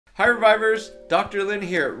Hi Revivers, Dr. Lin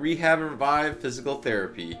here at Rehab and Revive Physical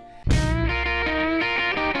Therapy.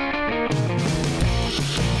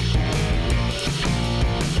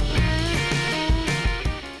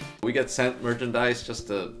 We get sent merchandise just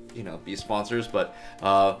to, be sponsors, but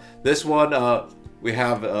this one, we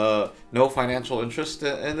have no financial interest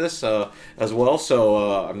in this as well,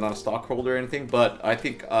 so I'm not a stockholder or anything, but I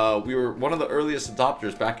think we were one of the earliest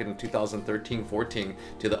adopters back in 2013-14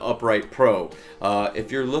 to the Upright Pro.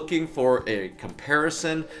 If you're looking for a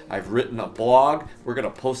comparison, I've written a blog. We're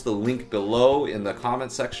going to post the link below in the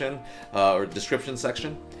comment section or description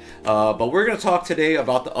section. But we're going to talk today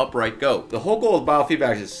about the Upright Go. The whole goal of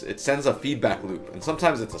biofeedback is it sends a feedback loop, and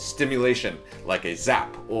sometimes it's a stimulation like a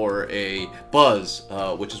zap or a buzz,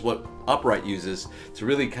 which is what Upright uses to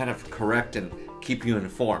really kind of correct and keep you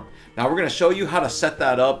informed. Now we're going to show you how to set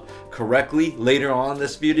that up correctly later on in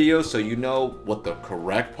this video, so you know what the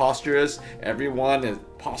correct posture is.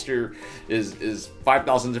 Posture is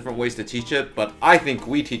 5,000 different ways to teach it, but I think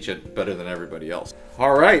we teach it better than everybody else.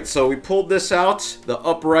 All right, so we pulled this out, the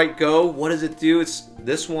Upright Go. What does it do? It's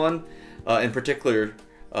this one in particular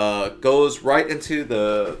goes right into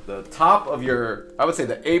the top of your, I would say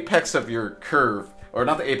the apex of your curve, or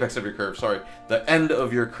not the apex of your curve, sorry, the end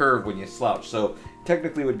of your curve when you slouch. So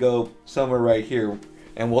technically would go somewhere right here,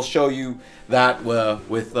 and we'll show you that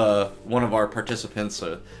with one of our participants,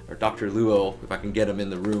 or Dr. Luo, if I can get him in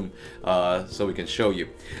the room so we can show you.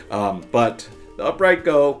 But the Upright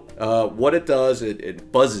Go, what it does,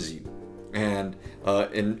 it buzzes you, and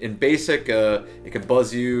in basic, it can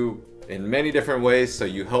buzz you in many different ways. So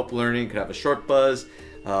you help learning, could have a short buzz,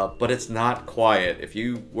 but it's not quiet. If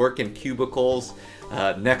you work in cubicles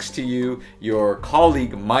next to you, your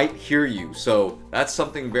colleague might hear you. So that's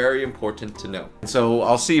something very important to know. So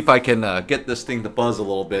I'll see if I can get this thing to buzz a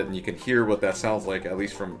little bit, and you can hear what that sounds like, at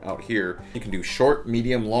least from out here. You can do short,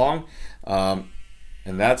 medium, long,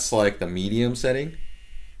 and that's like the medium setting.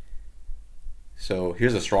 So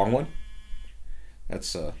here's a strong one.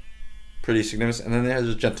 That's pretty significant. And then there's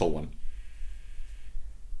a gentle one.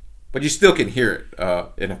 But you still can hear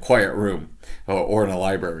it in a quiet room or in a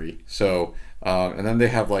library. So, and then they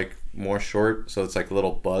have like more short, so it's like a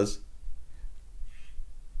little buzz.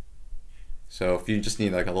 So if you just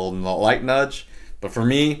need like a little light nudge, but for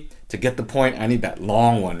me, to get the point, I need that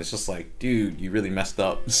long one. It's just like, dude, you really messed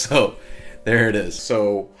up. So there it is.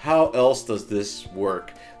 So how else does this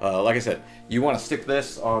work? Like I said, you want to stick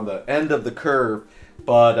this on the end of the curve,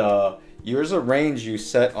 but there's a range you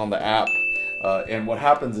set on the app. And what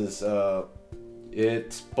happens is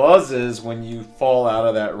it buzzes when you fall out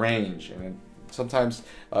of that range. And sometimes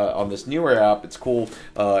on this newer app, it's cool.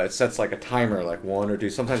 It sets like a timer, like 1 or 2.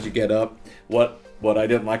 Sometimes you get up. What I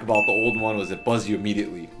didn't like about the old one was it buzzed you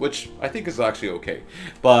immediately, which I think is actually okay.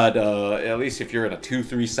 But at least if you're in a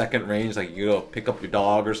 2-3 second range, like you go pick up your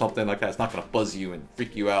dog or something like that, it's not going to buzz you and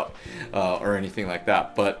freak you out or anything like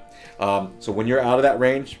that. But so when you're out of that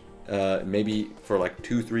range, maybe for like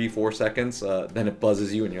 2, 3, 4 seconds, then it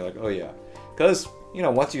buzzes you and you're like, oh yeah. Because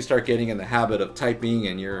once you start getting in the habit of typing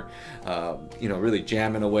and you're really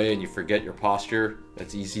jamming away and you forget your posture,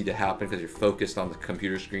 that's easy to happen because you're focused on the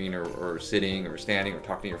computer screen or sitting or standing or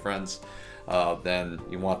talking to your friends. Then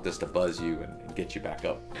you want this to buzz you and get you back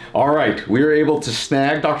up. All right, we were able to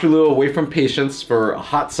snag Dr. Luo away from patients for a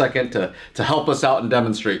hot second to help us out and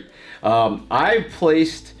demonstrate. I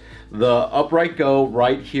placed the Upright Go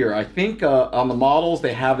right here. I think on the models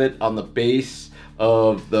they have it on the base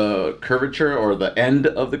of the curvature or the end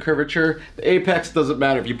of the curvature. The apex doesn't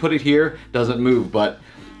matter. If you put it here, it doesn't move, but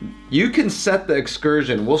you can set the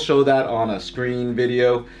excursion. We'll show that on a screen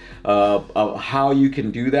video of how you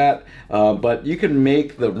can do that, but you can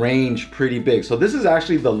make the range pretty big. So this is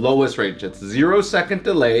actually the lowest range. It's 0 second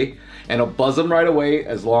delay, and it'll buzz him right away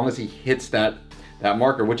as long as he hits that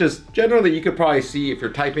marker, which is generally, you could probably see if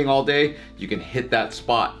you're typing all day, you can hit that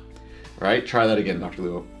spot, right? Try that again, Dr.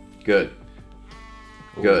 Luo. Good.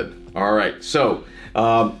 Good. All right. So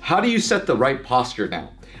how do you set the right posture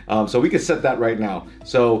now? So we can set that right now.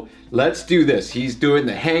 So let's do this. He's doing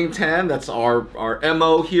the hang 10. That's our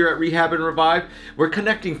MO here at Rehab and Revive. We're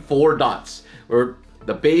connecting 4 dots. Or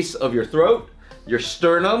the base of your throat, your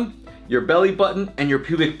sternum, your belly button, and your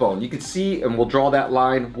pubic bone. You can see, and we'll draw that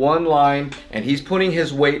line, one line, and he's putting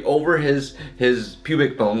his weight over his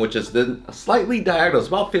pubic bone, which is then slightly diagonal. It's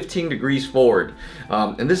about 15 degrees forward.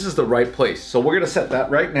 And this is the right place. So we're gonna set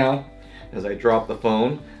that right now as I drop the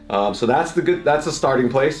phone. So that's the starting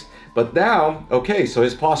place. But now, okay, so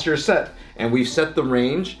his posture is set, and we've set the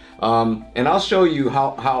range. And I'll show you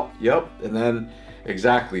yep, and then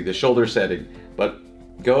exactly the shoulder setting. But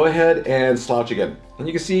go ahead and slouch again. And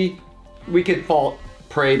you can see we could fall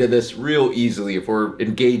prey to this real easily if we're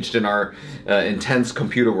engaged in our intense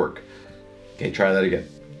computer work. Okay, try that again.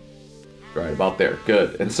 Right about there,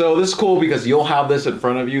 good. And so this is cool because you'll have this in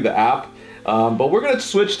front of you, the app, but we're gonna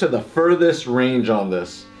switch to the furthest range on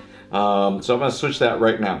this. So I'm gonna switch that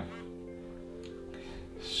right now.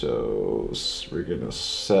 So we're gonna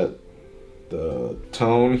set the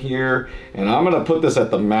tone here, and I'm gonna put this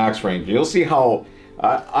at the max range. You'll see how,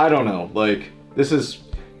 I don't know, like this is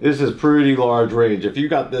pretty large range. If you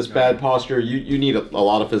got this bad posture, you need a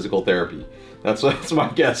lot of physical therapy. That's my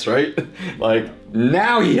guess, right? Like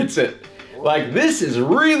now he hits it. Like this is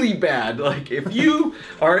really bad. Like if you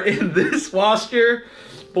are in this posture,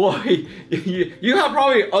 boy, you have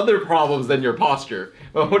probably other problems than your posture.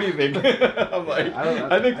 Well, what do you think? I'm like,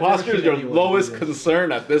 I think posture is your lowest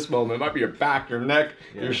concern at this moment. It might be your back, your neck,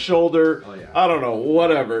 your shoulder. Oh, yeah. I don't know,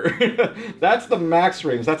 whatever. That's the max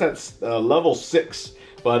range. That's at level 6.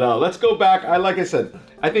 But let's go back. Like I said,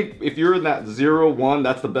 I think if you're in that 0, 1,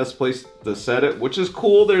 that's the best place to set it, which is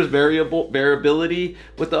cool. There's variability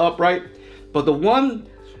with the upright. But the one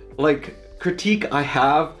like critique I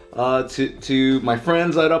have to my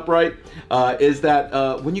friends at Upright is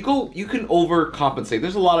that when you go, you can overcompensate.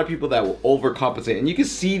 There's a lot of people that will overcompensate, and you can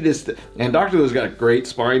see this. And Dr. Lou's got a great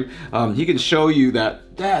spine. He can show you that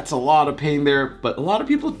that's a lot of pain there, but a lot of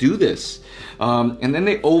people do this. And then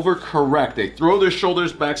they overcorrect. They throw their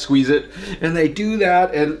shoulders back, squeeze it, and they do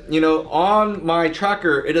that. And you know, on my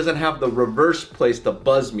tracker, it doesn't have the reverse place to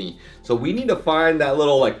buzz me. So we need to find that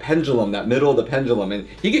little like pendulum, that middle of the pendulum. And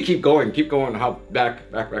he can keep going, how back,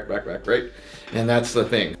 right? And that's the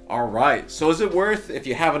thing. All right, so is it worth, if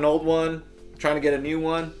you have an old one, trying to get a new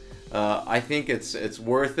one? I think it's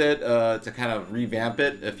worth it to kind of revamp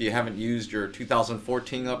it. If you haven't used your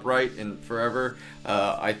 2014 Upright in forever,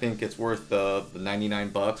 I think it's worth the 99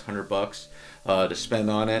 bucks, 100 bucks to spend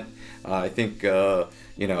on it. I think,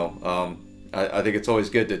 you know, I think it's always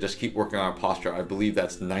good to just keep working on our posture. I believe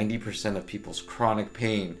that's 90% of people's chronic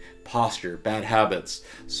pain, posture, bad habits.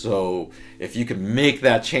 So if you can make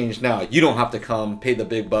that change now, you don't have to come pay the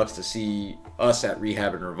big bucks to see us at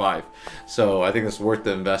Rehab and Revive. So I think it's worth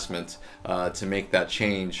the investment to make that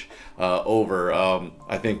change over.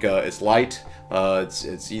 I think it's light.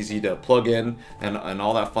 It's easy to plug in and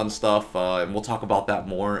all that fun stuff, and we'll talk about that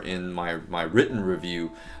more in my written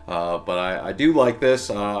review. But I do like this.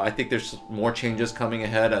 I think there's more changes coming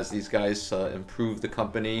ahead as these guys improve the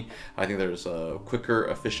company. I think there's quicker,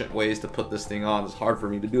 efficient ways to put this thing on. It's hard for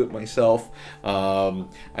me to do it myself. I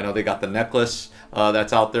know they got the necklace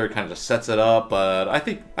that's out there, kind of just sets it up. But I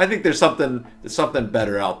think there's something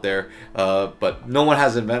better out there. But no one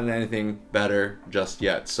has invented anything better just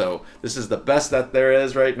yet. So this is the best that there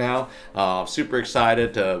is right now. Super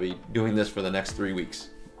excited to be doing this for the next 3 weeks.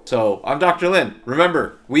 So I'm Dr. Lin.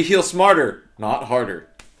 Remember, we heal smarter, not harder.